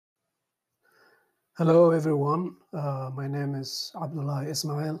Hello, everyone. My name is Abdullahi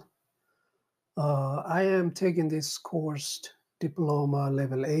Ismail. I am taking this course, Diploma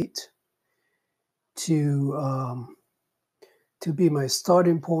Level 8, to, um, to be my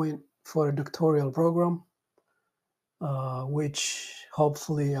starting point for a doctoral program, which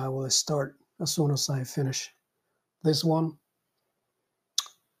hopefully I will start as soon as I finish this one.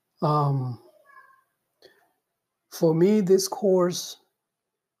 Um, for me, this course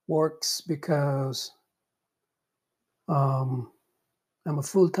works because um, I'm a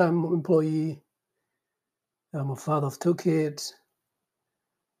full time employee, I'm a father of two kids.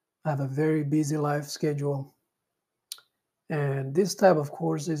 I have a very busy life schedule. And this type of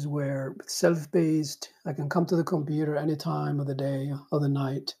course is where it's self-paced. I can come to the computer any time of the day or the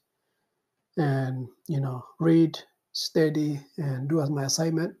night and, read, study, and do as my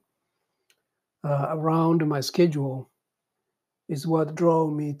assignment. Around my schedule is what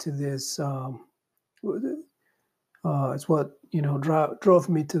drove me to this. It's what drove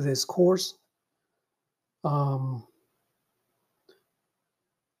me to this course. Um,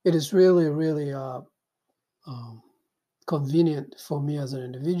 it is really, really um, convenient for me as an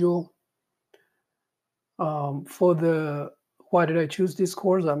individual. For the Why did I choose this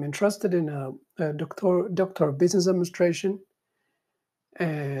course? I'm interested in a doctor of business administration,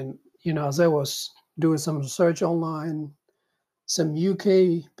 and as I was doing some research online, some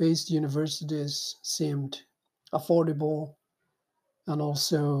UK-based universities seemed affordable and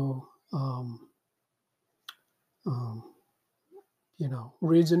also um,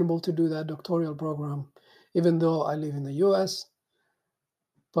 reasonable to do that doctoral program. Even though I live in the US,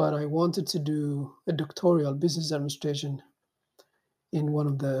 but I wanted to do a doctoral business administration in one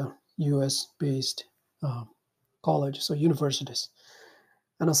of the US-based colleges or universities.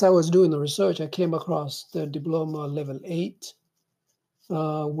 And as I was doing the research, I came across the diploma level 8,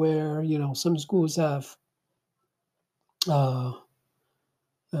 where some schools have uh,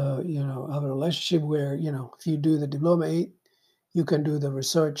 have a relationship where if you do the diploma 8, you can do the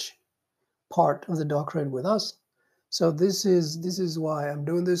research part of the doctorate with us. So this is why I'm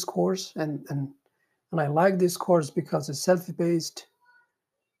doing this course, and I like this course because it's self-paced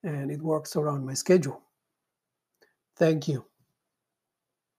and it works around my schedule. Thank you.